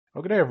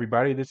Well, good day,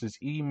 everybody. This is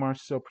E.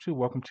 Marcel Patu.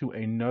 Welcome to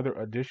another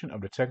edition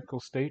of the Technical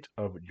State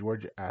of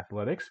Georgia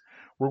Athletics.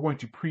 We're going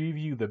to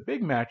preview the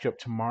big matchup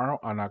tomorrow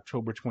on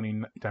October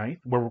 29th.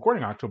 We're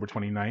recording October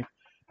 29th.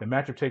 The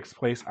matchup takes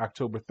place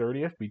October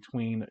 30th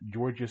between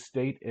Georgia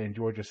State and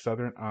Georgia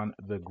Southern on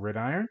the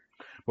gridiron.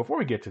 Before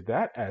we get to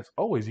that, as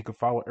always, you can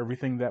follow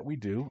everything that we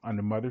do on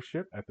the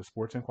mothership at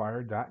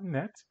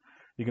thesportsinquirer.net.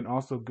 You can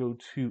also go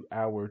to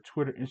our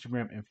Twitter,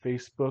 Instagram, and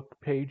Facebook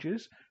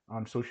pages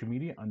on social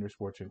media under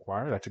Sports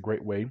Inquirer. That's a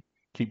great way to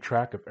keep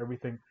track of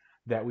everything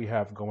that we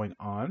have going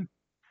on.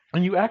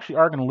 And you actually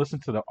are going to listen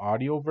to the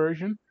audio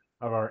version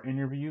of our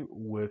interview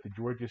with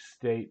Georgia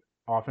State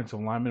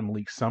offensive lineman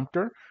Malik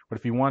Sumter. But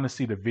if you want to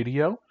see the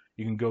video,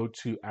 you can go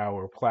to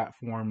our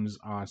platforms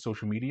on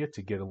social media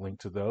to get a link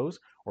to those,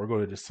 or go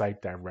to the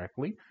site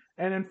directly.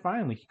 And then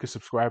finally, you can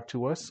subscribe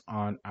to us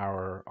on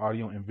our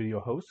audio and video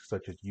hosts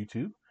such as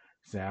YouTube,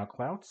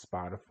 SoundCloud,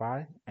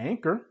 Spotify,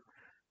 Anchor,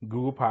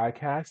 Google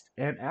Podcast,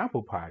 and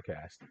Apple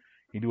Podcast.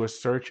 You do a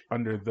search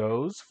under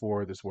those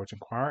for the Sports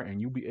Inquirer, and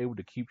you'll be able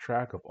to keep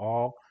track of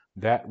all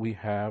that we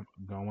have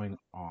going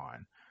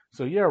on.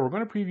 So yeah, we're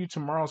going to preview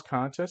tomorrow's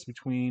contest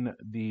between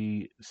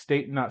the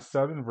State Not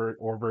Southern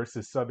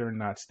versus Southern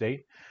Not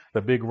State,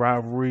 the big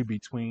rivalry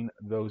between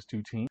those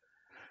two teams.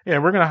 Yeah,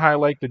 we're going to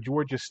highlight the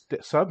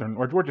Southern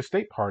or Georgia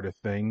State part of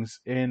things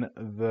in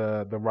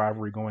the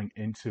rivalry going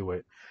into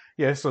it.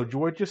 Yeah, so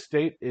Georgia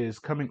State is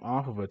coming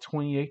off of a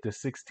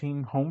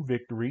 28-16 home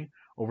victory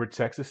over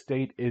Texas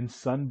State in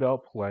Sun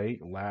Belt play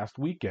last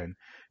weekend.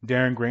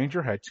 Darren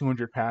Granger had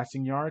 200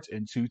 passing yards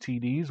and 2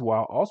 TDs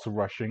while also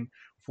rushing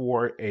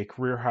for a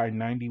career high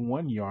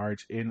 91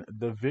 yards in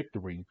the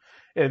victory.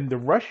 And the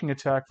rushing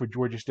attack for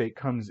Georgia State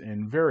comes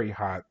in very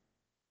hot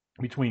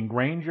between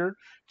Granger,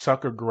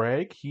 Tucker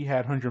Gregg, he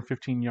had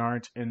 115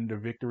 yards in the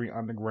victory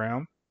on the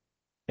ground,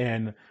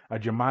 and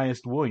Jamias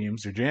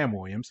Williams, or Jam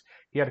Williams,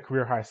 he had a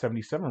career high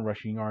 77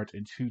 rushing yards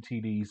and 2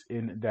 TDs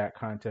in that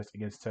contest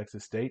against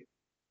Texas State.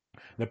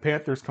 The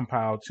Panthers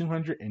compiled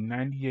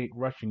 298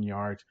 rushing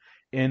yards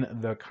in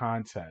the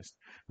contest.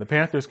 The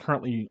Panthers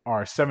currently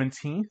are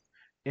 17th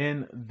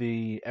in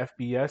the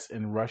FBS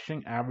in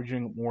rushing,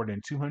 averaging more than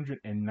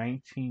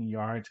 219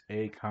 yards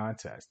a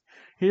contest.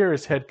 Here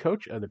is head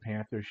coach of the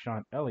Panthers,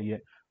 Sean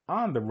Elliott,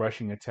 on the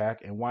rushing attack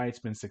and why it's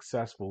been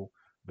successful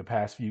the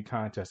past few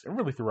contests and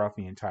really throughout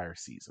the entire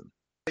season.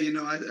 I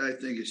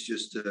think it's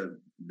just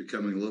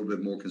becoming a little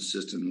bit more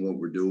consistent in what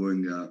we're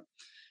doing.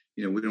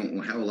 We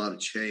don't have a lot of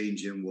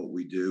change in what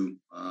we do.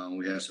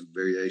 We have some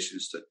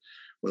variations to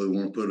whether we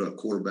want to put a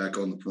quarterback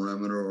on the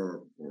perimeter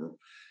or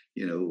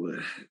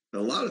a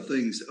lot of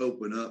things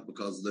open up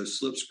because of those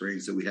slip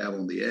screens that we have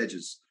on the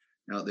edges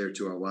out there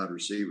to our wide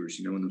receivers.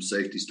 When the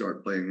safeties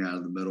start playing out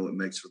of the middle, it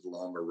makes for the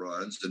longer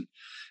runs.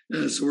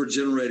 And so we're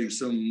generating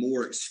some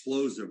more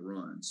explosive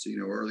runs.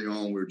 Early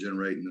on, we were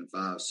generating the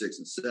 5, 6,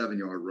 and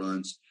 7-yard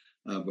runs.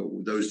 But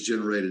those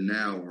generated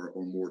now are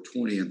more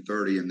 20 and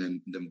 30 and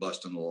then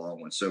busting the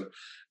long one. So,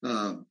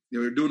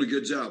 we're doing a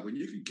good job. When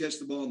you can catch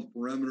the ball on the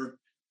perimeter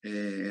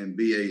and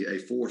be a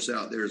force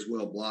out there as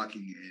well,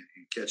 blocking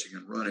and catching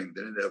and running,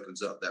 then it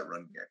opens up that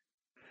run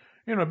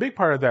game. A big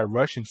part of that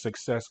rushing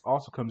success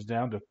also comes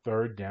down to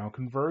third down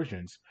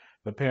conversions.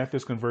 The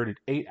Panthers converted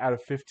 8 out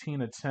of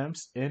 15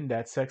 attempts in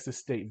that Texas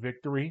State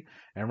victory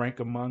and rank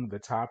among the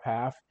top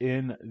half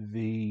in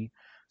the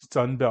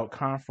Sun Belt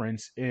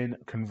Conference in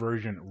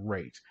conversion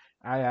rate.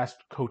 I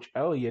asked Coach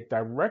Elliott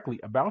directly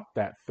about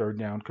that third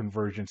down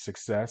conversion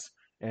success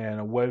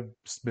and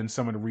what's been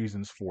some of the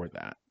reasons for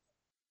that.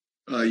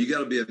 You got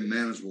to be at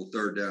manageable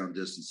third down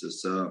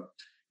distances.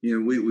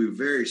 We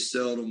very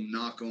seldom,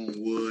 knock on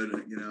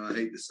wood, I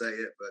hate to say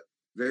it, but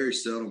very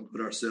seldom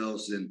put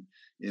ourselves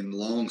in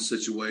long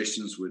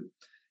situations with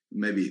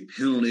maybe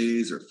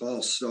penalties or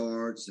false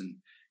starts. And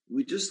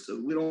we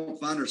don't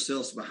find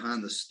ourselves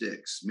behind the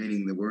sticks,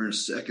 meaning that we're in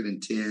 2nd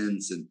and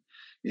 10s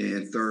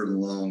and 3rd and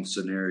long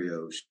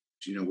scenarios.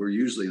 We're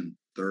usually in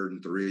 3rd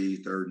and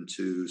 3, 3rd and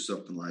 2,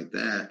 something like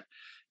that.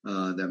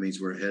 That means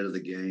we're ahead of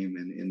the game.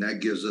 And that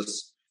gives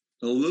us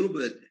a little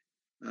bit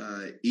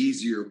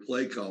easier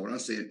play call. When I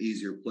say an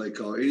easier play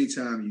call,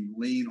 anytime you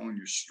lean on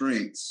your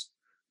strengths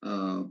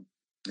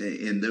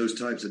in those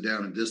types of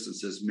down and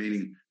distances,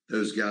 meaning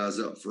those guys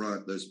up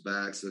front, those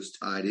backs, those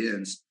tight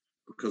ends,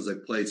 because they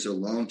played so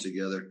long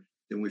together,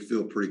 then we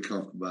feel pretty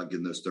comfortable about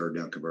getting those third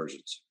down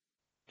conversions.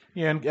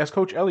 Yeah, and as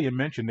Coach Elliott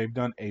mentioned, they've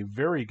done a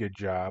very good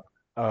job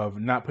of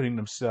not putting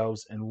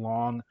themselves in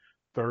long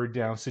third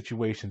down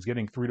situations,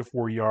 getting 3 to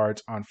 4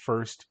 yards on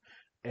first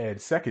and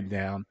second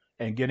down,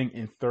 and getting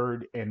in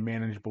third and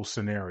manageable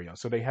scenarios.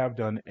 So they have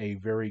done a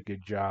very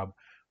good job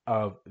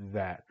of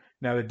that.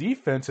 Now, the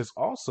defense has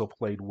also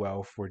played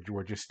well for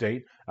Georgia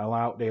State. They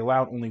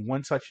allowed only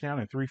 1 touchdown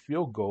and 3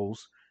 field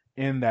goals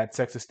in that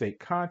Texas State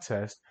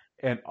contest,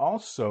 and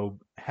also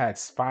had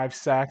 5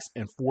 sacks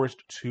and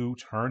forced 2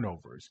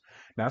 turnovers.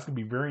 Now, it's going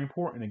to be very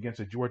important against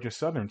a Georgia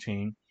Southern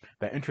team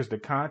that enters the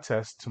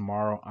contest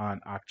tomorrow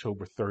on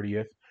October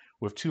 30th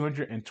with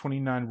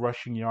 229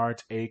 rushing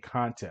yards a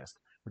contest,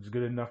 which is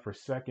good enough for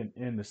second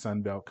in the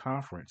Sun Belt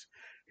Conference.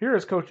 Here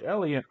is Coach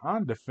Elliott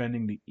on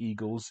defending the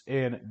Eagles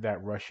in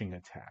that rushing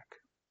attack.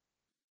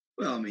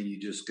 Well, I mean, you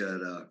just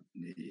got. I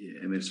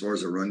mean, as far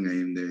as a run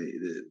game,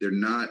 they're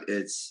not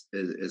as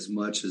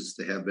much as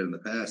they have been in the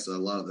past. A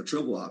lot of the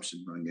triple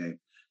option run game,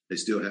 they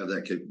still have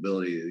that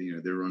capability. You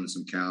know, they're running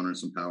some counter,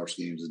 some power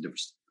schemes, and different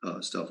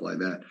stuff like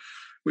that.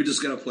 We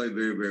just got to play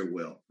very, very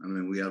well. I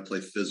mean, we got to play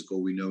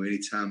physical. We know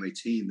anytime a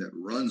team that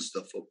runs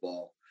the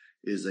football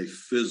is a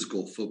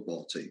physical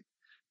football team,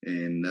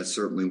 and that's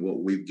certainly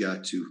what we've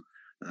got to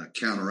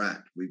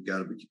counteract. We've got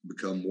to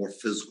become more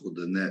physical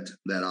than that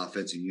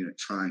offensive unit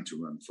trying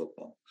to run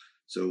football.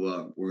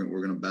 So we're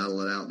going to battle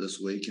it out this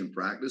week in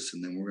practice,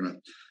 and then we're going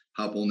to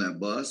hop on that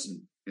bus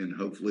and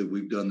hopefully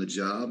we've done the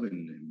job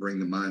and bring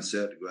the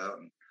mindset to go out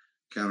and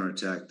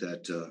counterattack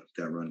that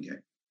run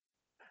game.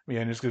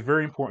 Yeah, and it's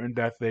very important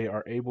that they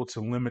are able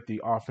to limit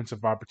the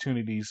offensive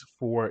opportunities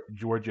for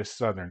Georgia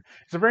Southern.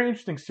 It's a very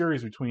interesting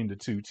series between the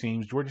two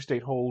teams. Georgia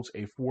State holds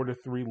a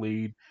 4-3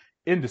 lead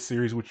in the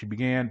series, which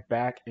began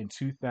back in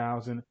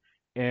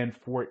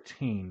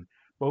 2014.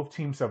 Both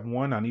teams have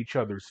won on each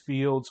other's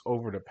fields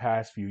over the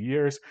past few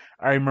years.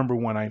 I remember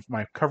when I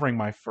covering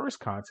my first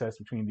contest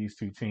between these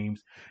two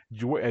teams.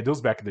 It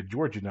goes back to the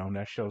Georgia Dome.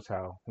 That shows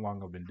how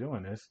long I've been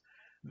doing this.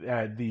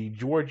 The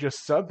Georgia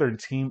Southern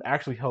team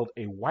actually held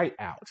a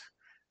whiteout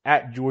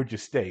at Georgia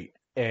State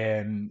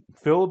and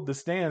filled the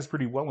stands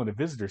pretty well in the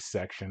visitors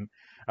section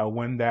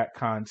when that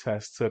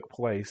contest took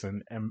place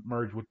and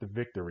emerged with the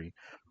victory.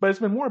 But it's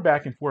been more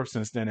back and forth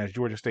since then as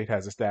Georgia State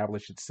has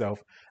established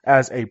itself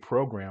as a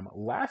program.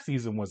 Last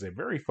season was a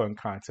very fun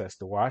contest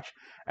to watch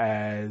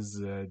as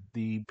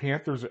the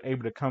Panthers are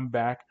able to come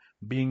back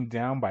being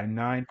down by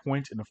 9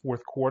 points in the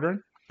fourth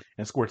quarter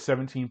and scored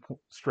 17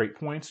 straight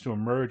points to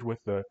emerge with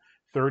the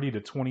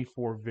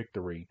 30-24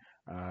 victory.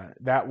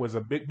 That was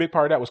a big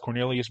part of that was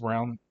Cornelius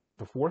Brown,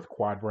 the fourth,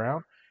 Quad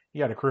Brown. He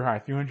had a career high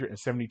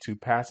 372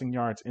 passing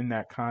yards in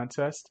that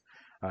contest,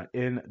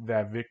 in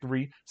that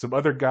victory. Some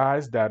other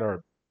guys that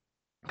are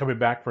coming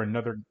back for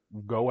another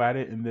go at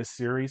it in this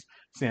series.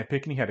 Sam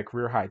Pickney had a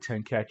career high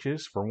 10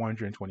 catches for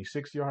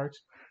 126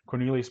 yards.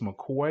 Cornelius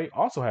McCoy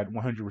also had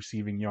 100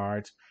 receiving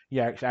yards.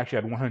 He actually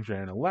had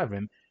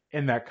 111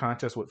 in that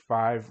contest with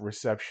 5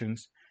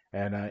 receptions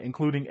and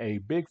including a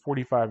big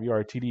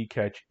 45-yard TD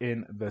catch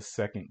in the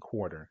second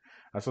quarter.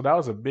 So that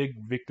was a big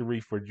victory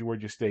for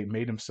Georgia State,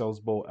 made themselves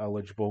bowl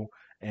eligible,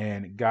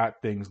 and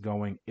got things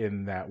going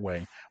in that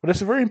way. But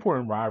it's a very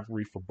important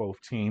rivalry for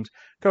both teams.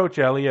 Coach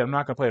Elliott, I'm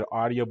not going to play the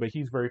audio, but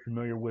he's very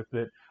familiar with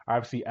it.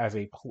 Obviously,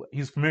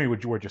 he's familiar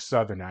with Georgia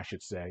Southern, I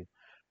should say,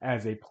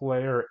 as a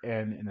player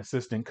and an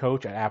assistant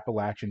coach at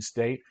Appalachian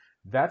State.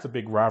 That's a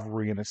big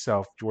rivalry in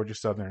itself, Georgia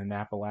Southern and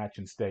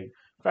Appalachian State.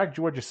 In fact,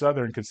 Georgia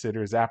Southern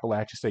considers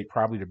Appalachian State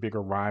probably the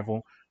bigger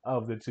rival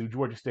of the two.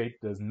 Georgia State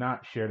does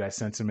not share that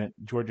sentiment.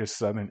 Georgia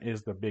Southern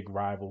is the big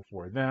rival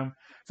for them.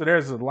 So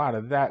there's a lot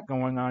of that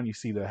going on. You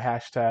see the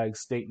hashtag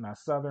State Not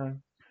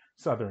Southern,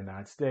 Southern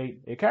Not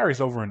State. It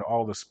carries over into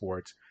all the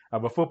sports.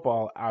 But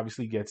football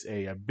obviously gets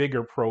a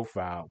bigger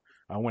profile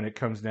when it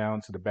comes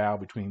down to the battle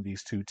between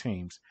these two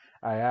teams.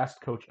 I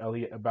asked Coach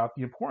Elliott about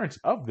the importance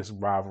of this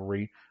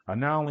rivalry,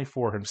 not only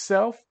for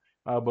himself,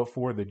 but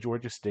for the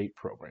Georgia State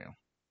program.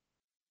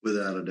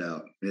 Without a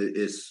doubt.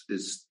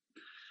 It's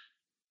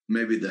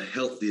maybe the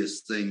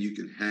healthiest thing you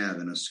can have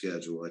in a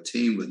schedule. A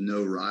team with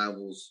no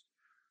rivals.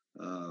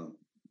 I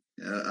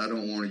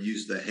don't want to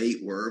use the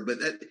hate word, but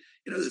that,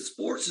 the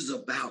sports is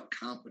about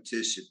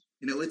competition.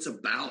 It's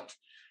about,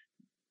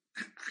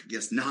 I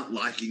guess, not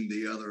liking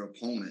the other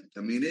opponent.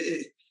 I mean,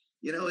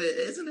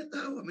 isn't it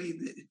though? I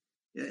mean,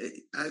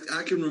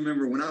 I can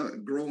remember when I was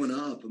growing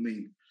up. I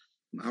mean,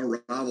 my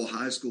rival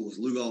high school was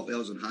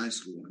Lugoff-Elgin High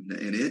School,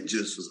 and it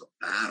just was a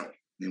battle.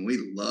 And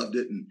we loved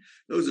it. And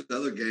those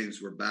other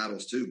games were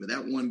battles too. But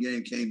that one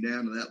game came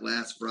down to that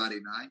last Friday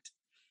night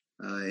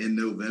in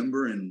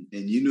November, and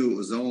you knew it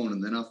was on.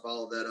 And then I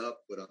followed that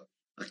up with a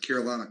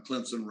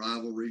Carolina-Clemson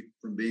rivalry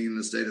from being in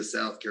the state of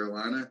South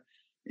Carolina.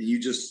 And you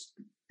just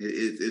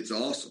it's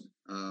awesome.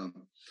 I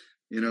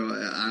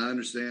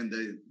understand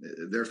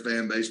their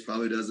fan base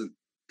probably doesn't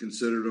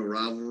consider it a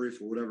rivalry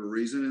for whatever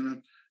reason,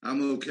 and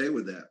I'm okay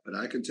with that. But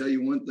I can tell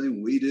you one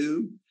thing we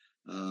do.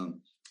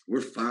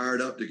 We're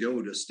fired up to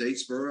go to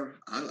Statesboro.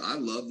 I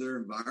love their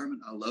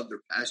environment. I love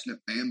their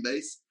passionate fan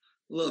base.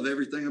 I love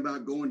everything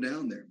about going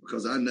down there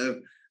because I know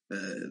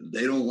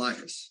they don't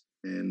like us,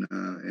 and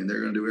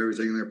they're going to do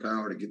everything in their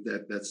power to get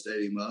that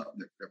stadium up.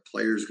 Their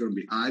players are going to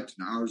be hyped,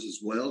 and ours as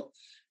well.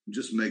 It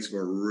just makes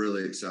for a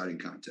really exciting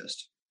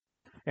contest.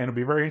 And it'll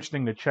be very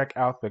interesting to check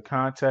out the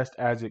contest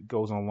as it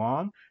goes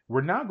along.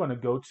 We're now going to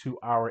go to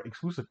our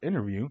exclusive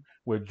interview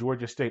with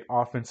Georgia State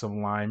offensive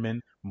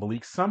lineman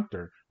Malik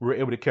Sumter. We were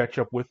able to catch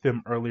up with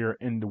him earlier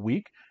in the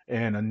week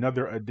in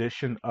another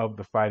edition of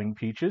the Fighting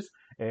Peaches.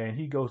 And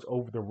he goes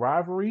over the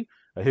rivalry,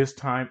 his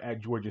time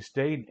at Georgia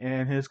State,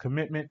 and his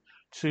commitment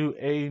to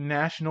a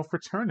national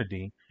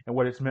fraternity and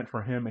what it's meant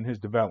for him and his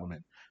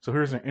development. So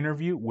here's an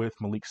interview with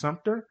Malik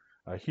Sumter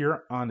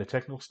here on the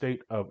Technical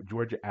State of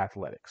Georgia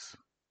Athletics.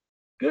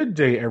 Good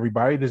day,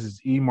 everybody. This is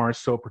E.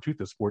 Marcel Pertut,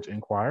 the Sports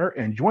Inquirer,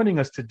 and joining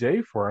us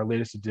today for our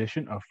latest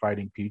edition of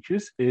Fighting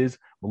Peaches is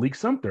Malik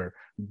Sumter,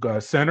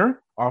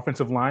 center,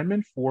 offensive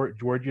lineman for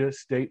Georgia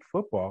State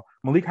football.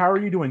 Malik, how are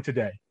you doing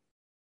today?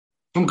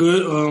 I'm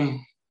good.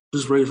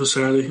 Just ready for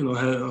Saturday.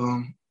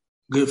 Had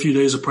good few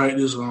days of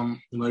practice.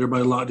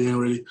 Everybody locked in,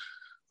 ready.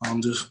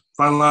 Just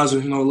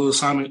finalizing, little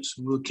assignments,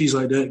 little keys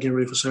like that, getting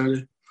ready for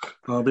Saturday.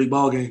 Big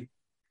ball game.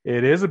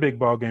 It is a big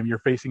ball game. You're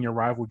facing your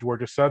rival,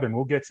 Georgia Southern.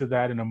 We'll get to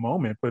that in a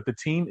moment, but the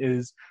team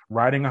is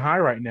riding a high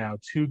right now.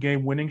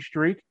 2-game winning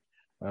streak,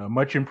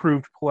 much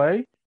improved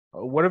play.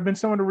 What have been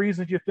some of the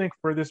reasons you think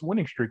for this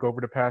winning streak over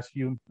the past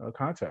few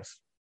contests?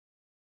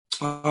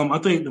 I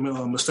think the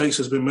mistakes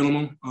has been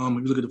minimum. If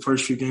you look at the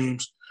first few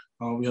games,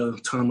 we had a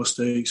ton of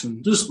mistakes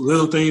and just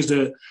little things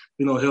that,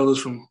 held us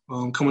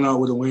from coming out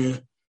with a win,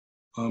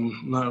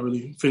 not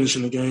really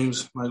finishing the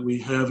games like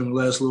we have in the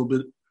last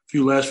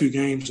few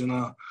games.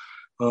 And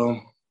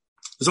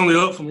it's only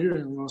up from here.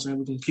 You know what I'm saying?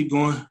 We can keep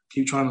going,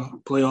 keep trying to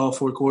play all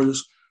 4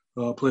 quarters,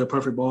 play a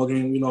perfect ball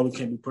game. We know we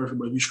can't be perfect,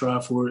 but we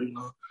strive for it.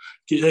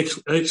 Get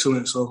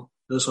excellent. So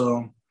that's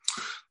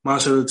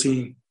mindset of the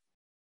team.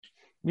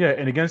 Yeah,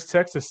 and against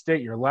Texas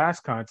State, your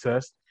last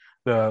contest,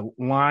 the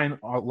line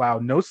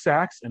allowed no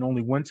sacks and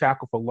only 1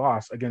 tackle for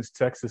loss against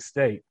Texas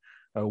State.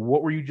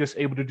 What were you just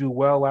able to do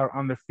well out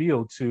on the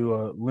field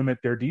to limit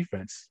their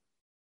defense?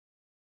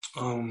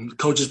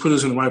 Coaches put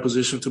us in the right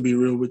position, to be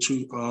real with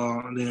you.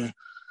 And then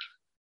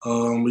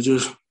we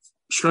just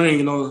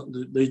strain,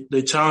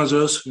 they challenge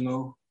us,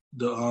 the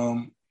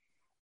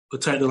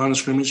attack the line of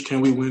scrimmage.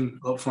 Can we win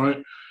up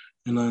front?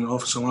 And then the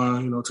offensive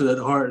line, took that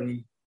to heart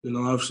and,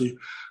 obviously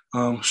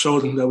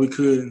showed them that we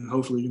could. And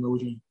hopefully, we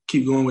can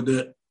keep going with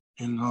that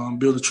and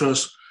build the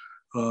trust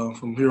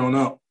from here on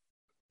out.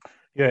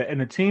 Yeah,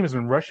 and the team has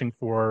been rushing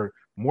for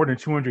more than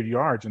 200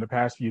 yards in the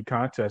past few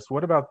contests.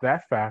 What about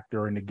that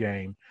factor in the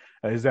game?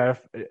 Is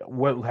that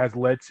what has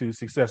led to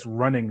success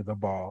running the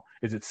ball?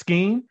 Is it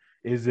scheme?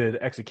 Is it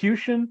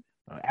execution?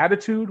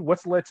 Attitude?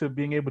 What's led to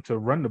being able to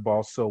run the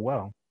ball so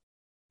well?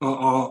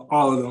 All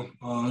of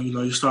them.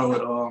 You start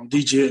with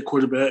DJ at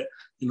quarterback,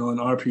 and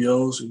the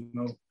RPOs.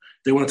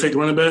 They want to take the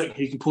running back,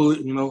 he can pull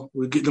it,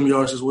 we'll get them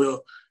yards as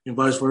well, and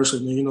vice versa.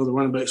 And then, the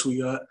running backs we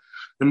got,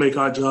 they make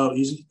our job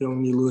easy. They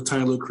don't need a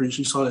tiny little crease.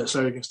 You saw that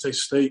Saturday against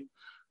Texas State.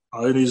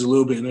 It needs a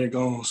little bit, and they're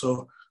gone.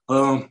 So,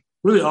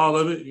 really all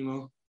of it,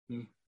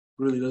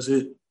 really that's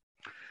it.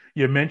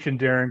 You mentioned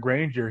Darren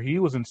Granger. He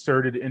was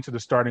inserted into the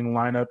starting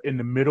lineup in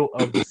the middle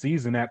of the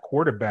season at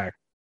quarterback.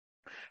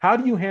 How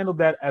do you handle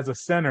that as a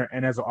center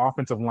and as an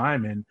offensive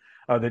lineman,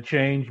 the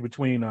change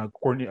between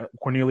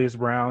Cornelius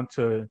Brown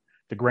to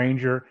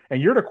Granger,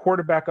 and you're the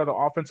quarterback of the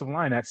offensive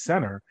line at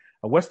center?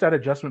 What's that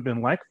adjustment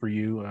been like for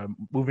you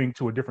moving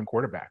to a different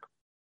quarterback?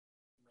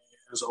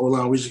 As an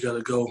O-line, we just got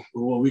to go with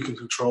what we can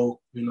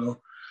control,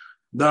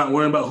 not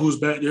worrying about who's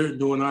back there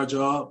doing our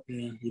job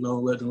and,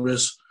 let the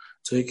rest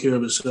take care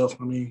of itself.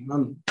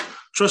 I'm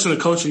trusting the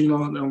coach,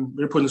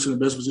 they're putting us in the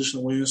best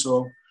position to win,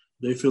 so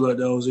they feel like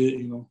that was it.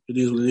 It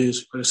is what it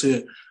is. Like I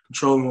said,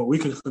 controlling what we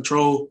can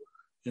control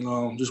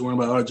and just worrying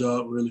about our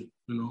job, really,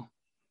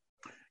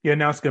 Yeah,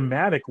 now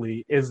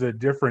schematically, is a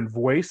different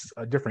voice,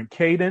 a different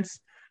cadence,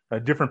 a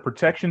different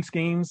protection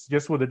schemes,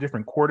 just with a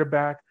different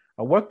quarterback?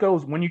 What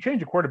goes when you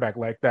change a quarterback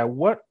like that?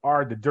 What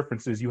are the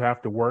differences you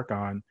have to work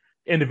on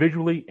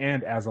individually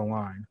and as a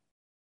line?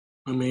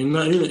 It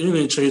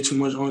didn't change too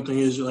much. The only thing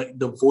is like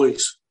the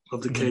voice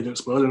of the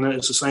cadence. But other than that,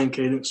 it's the same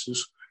cadence,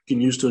 just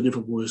getting used to a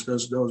different voice. That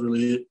was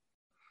really it.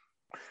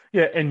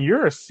 Yeah, and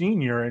you're a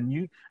senior,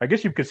 and I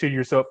guess you consider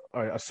yourself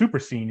a super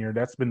senior.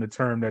 That's been the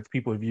term that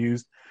people have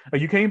used.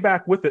 You came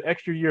back with an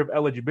extra year of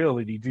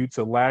eligibility due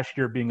to last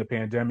year being a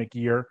pandemic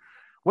year.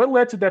 What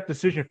led to that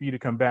decision for you to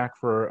come back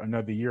for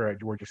another year at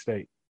Georgia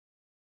State?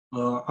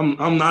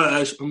 I'm not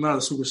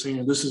a super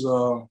senior. This is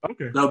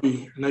okay. That'll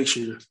be next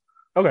year.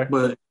 Okay,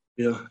 but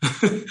yeah.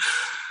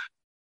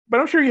 But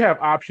I'm sure you have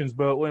options.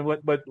 But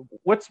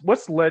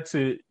what's led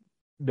to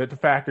the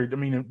factor?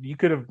 You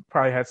could have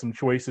probably had some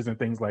choices and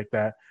things like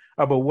that.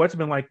 But what's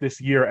been like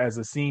this year as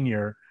a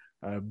senior,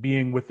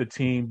 being with the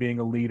team, being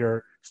a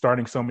leader,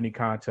 starting so many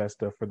contests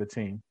for the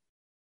team?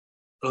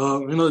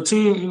 The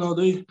team,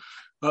 they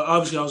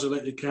obviously I was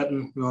elected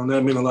captain.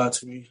 That meant a lot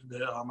to me.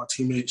 That my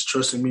teammates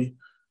trusted me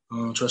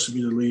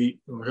to lead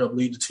or help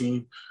lead the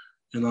team.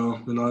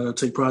 I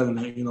take pride in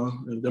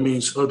that. That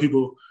means other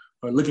people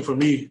are looking for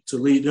me to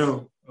lead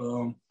them.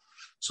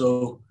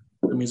 So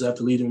that means I have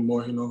to lead them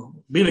more.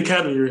 Being a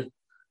captain, your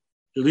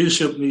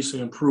leadership needs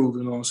to improve.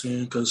 You know what I'm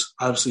saying? Because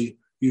obviously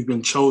you've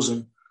been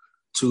chosen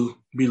to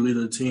be the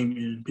leader of the team,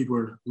 and people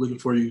are looking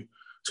for you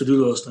to do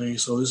those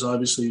things. So it's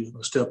obviously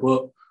a step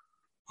up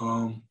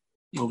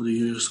over the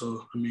years.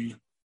 So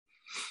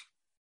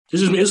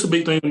it's a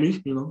big thing to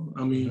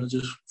me. I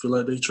just feel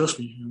like they trust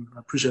me, and I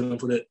appreciate them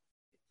for that.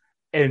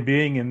 And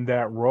being in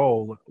that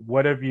role,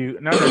 what have you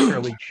not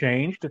necessarily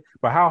changed,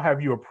 but how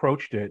have you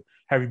approached it?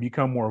 Have you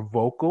become more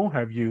vocal?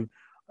 Have you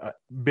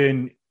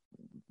been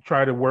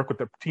try to work with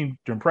the team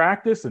during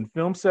practice and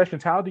film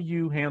sessions? How do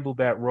you handle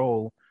that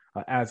role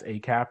as a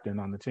captain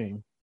on the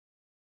team?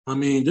 I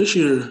mean, this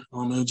year,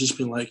 it's just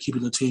been like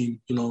keeping the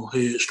team,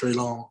 head straight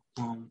on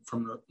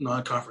from the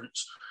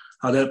non-conference.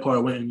 How that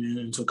part went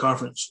into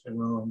conference,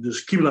 and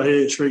just keeping our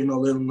head straight,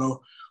 letting them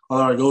know all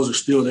our goals are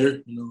still there.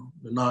 The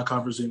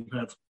non-conference didn't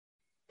have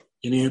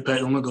any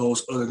impact on the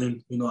goals other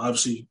than,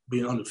 obviously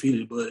being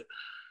undefeated. But,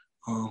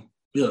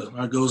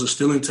 our goals are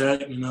still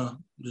intact,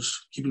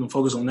 just keeping them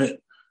focused on that.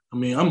 I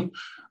mean,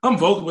 I'm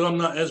vocal, but I'm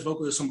not as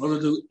vocal as some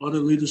other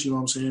leaders, you know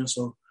what I'm saying?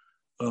 So,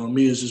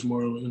 me is just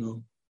more,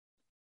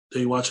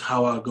 they watch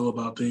how I go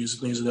about things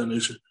of that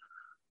nature.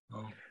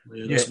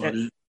 That's about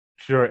it.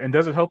 Sure. And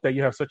does it help that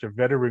you have such a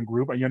veteran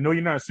group? I know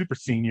you're not a super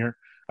senior,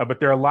 but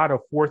there are a lot of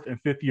fourth and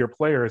fifth year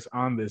players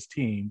on this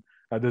team.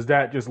 Does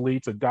that just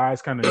lead to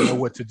guys kind of know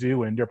what to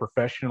do and they're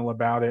professional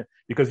about it?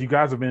 Because you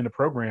guys have been in the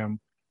program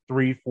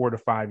 3, 4 to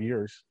 5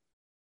 years.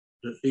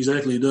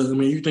 Exactly, it does. I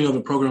mean, you think of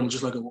a program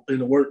just like in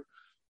the work.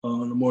 The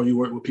more you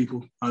work with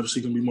people,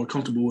 obviously, you can be more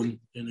comfortable and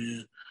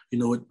you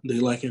know what they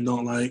like and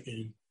don't like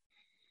and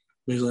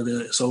things like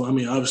that. So, I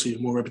mean, obviously,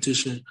 more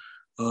repetition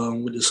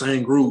with the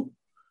same group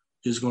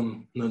is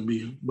going to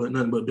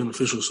nothing but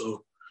beneficial.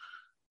 So,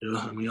 yeah,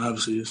 I mean,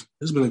 obviously,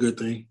 it's been a good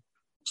thing.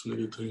 It's been a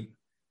good thing.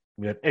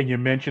 Yeah, and you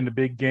mentioned the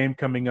big game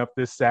coming up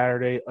this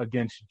Saturday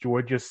against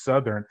Georgia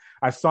Southern.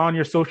 I saw on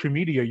your social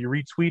media you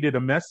retweeted a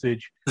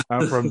message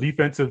from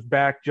defensive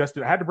back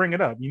Justin. I had to bring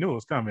it up. You knew it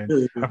was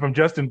coming. From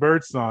Justin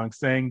Birdsong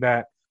saying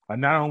that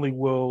not only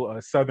will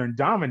Southern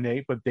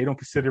dominate, but they don't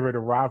consider it a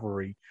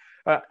rivalry.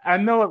 I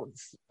know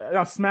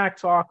smack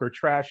talk or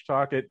trash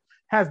talk, it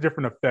has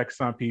different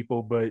effects on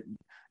people, but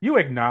you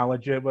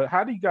acknowledge it. But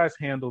how do you guys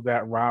handle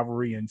that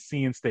rivalry and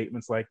seeing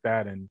statements like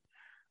that and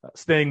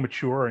staying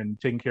mature and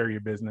taking care of your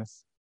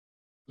business?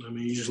 I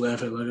mean, you just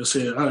laugh at it. Like I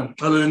said,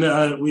 other than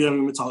that, we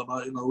haven't even talked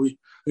about it. Like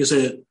I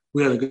said,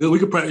 we had a good. We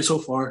could practice so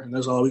far, and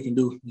that's all we can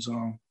do is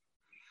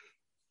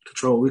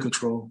control. We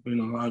control.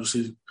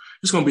 Obviously,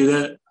 it's gonna be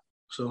that.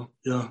 So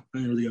yeah, I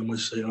ain't really got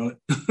much to say on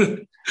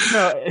it.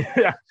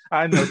 No,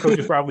 I know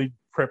coaches probably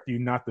prepped you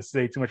not to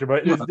say too much,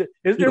 but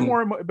is there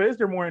more? But is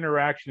there more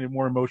interaction and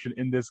more emotion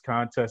in this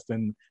contest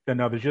than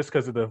others, just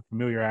because of the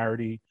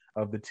familiarity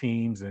of the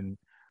teams? And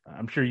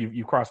I'm sure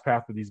you cross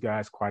paths with these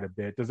guys quite a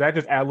bit. Does that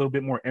just add a little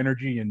bit more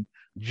energy and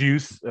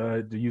juice,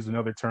 to use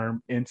another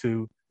term,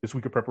 into this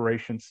week of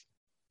preparations?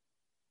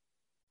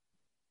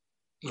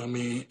 I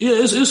mean, yeah,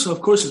 it's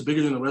of course it's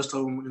bigger than the rest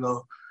of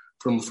them.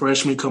 From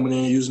freshmen coming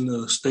in using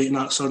the State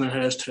Not Southern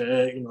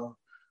hashtag.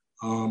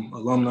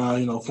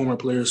 Alumni, former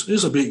players.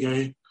 It's a big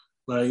game.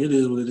 Like it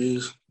is what it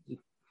is.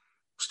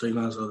 State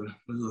Not Southern.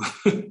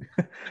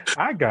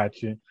 I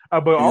got you.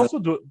 But also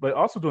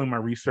doing my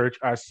research,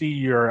 I see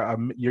you're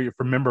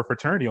from member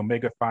fraternity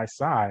Omega Phi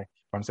Psi. If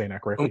I'm saying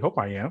that correctly, hope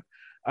I am.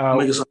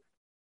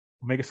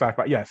 Omega Psi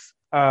Phi, yes.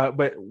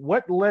 But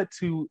what led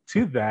to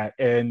that?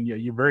 And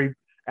you're very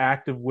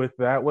active with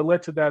that. What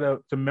led to that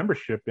to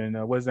membership,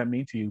 and what does that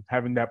mean to you,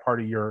 having that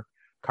part of your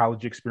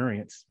college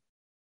experience?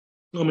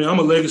 I mean, I'm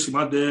a legacy.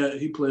 My dad,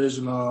 he plays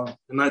in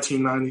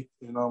 1990.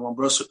 My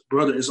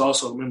brother is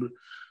also a member.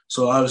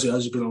 So obviously, I've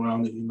just been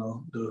around it.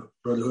 The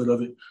brotherhood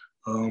of it,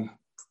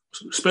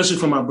 especially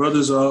from my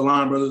brothers,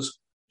 line brothers,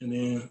 and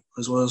then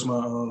as well as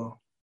my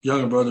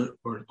younger brother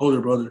or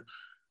older brother.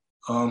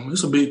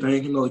 It's a big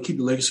thing, to keep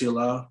the legacy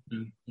alive.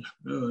 And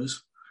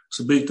it's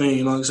a big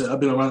thing. Like I said,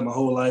 I've been around it my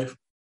whole life.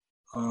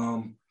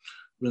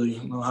 Really,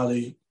 how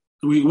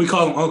we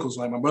call them uncles.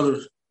 Like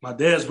my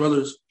dad's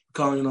brothers,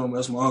 call them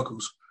that's my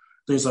uncles.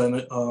 Things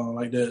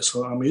like that.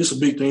 So I mean, it's a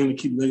big thing to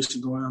keep the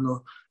legacy going. I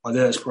know my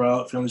dad's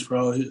proud, family's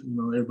proud.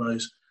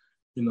 Everybody's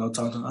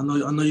talking. I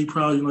know you're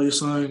proud. Your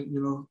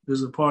son.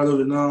 Is a part of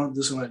it now.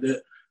 This and like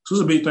that. So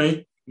it's a big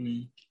thing. I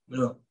mean,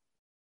 yeah.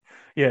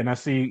 Yeah, and I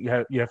see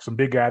you have some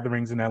big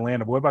gatherings in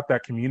Atlanta. But what about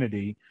that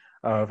community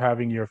of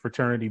having your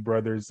fraternity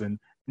brothers, and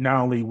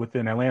not only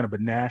within Atlanta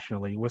but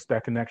nationally? What's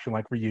that connection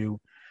like for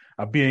you,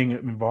 being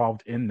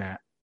involved in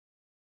that?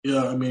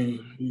 Yeah, I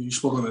mean, you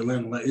spoke on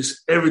Atlanta. Like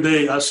it's every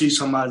day I see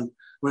somebody,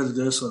 whether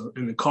that's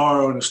in the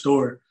car or in the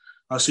store,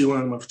 I see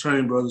one of my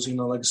fraternity brothers.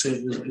 Like I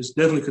said, it's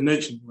definitely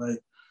connection. Like,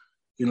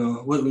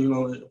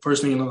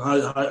 first thing,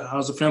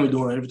 how's the family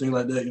doing? Everything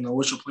like that.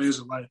 What's your plans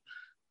in life?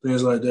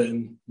 Things like that.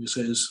 And you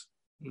say it's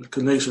a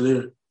connection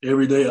there.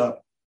 Every day I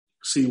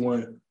see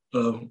one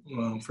of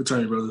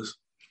fraternity brothers.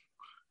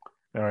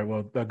 All right.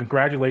 Well,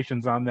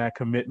 congratulations on that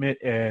commitment,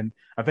 and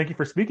I thank you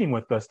for speaking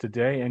with us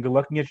today. And good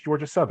luck against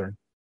Georgia Southern.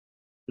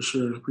 For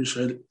sure.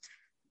 Appreciate it.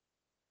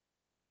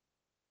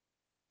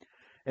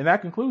 And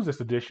that concludes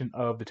this edition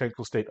of the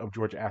Technical State of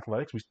Georgia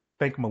Athletics. We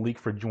thank Malik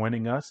for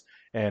joining us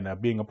and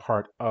being a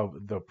part of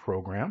the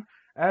program.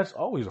 As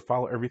always, to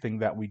follow everything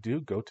that we do,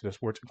 go to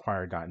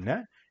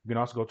thesportsinquirer.net. You can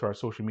also go to our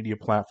social media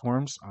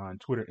platforms on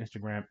Twitter,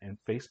 Instagram, and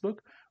Facebook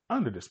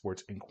under the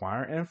Sports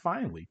Inquirer. And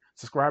finally,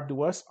 subscribe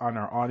to us on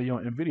our audio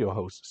and video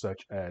hosts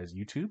such as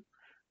YouTube,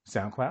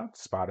 SoundCloud,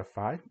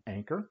 Spotify,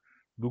 Anchor,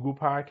 Google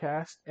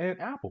Podcast, and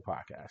Apple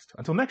Podcast.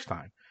 Until next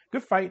time,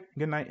 good fight,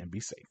 good night, and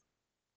be safe.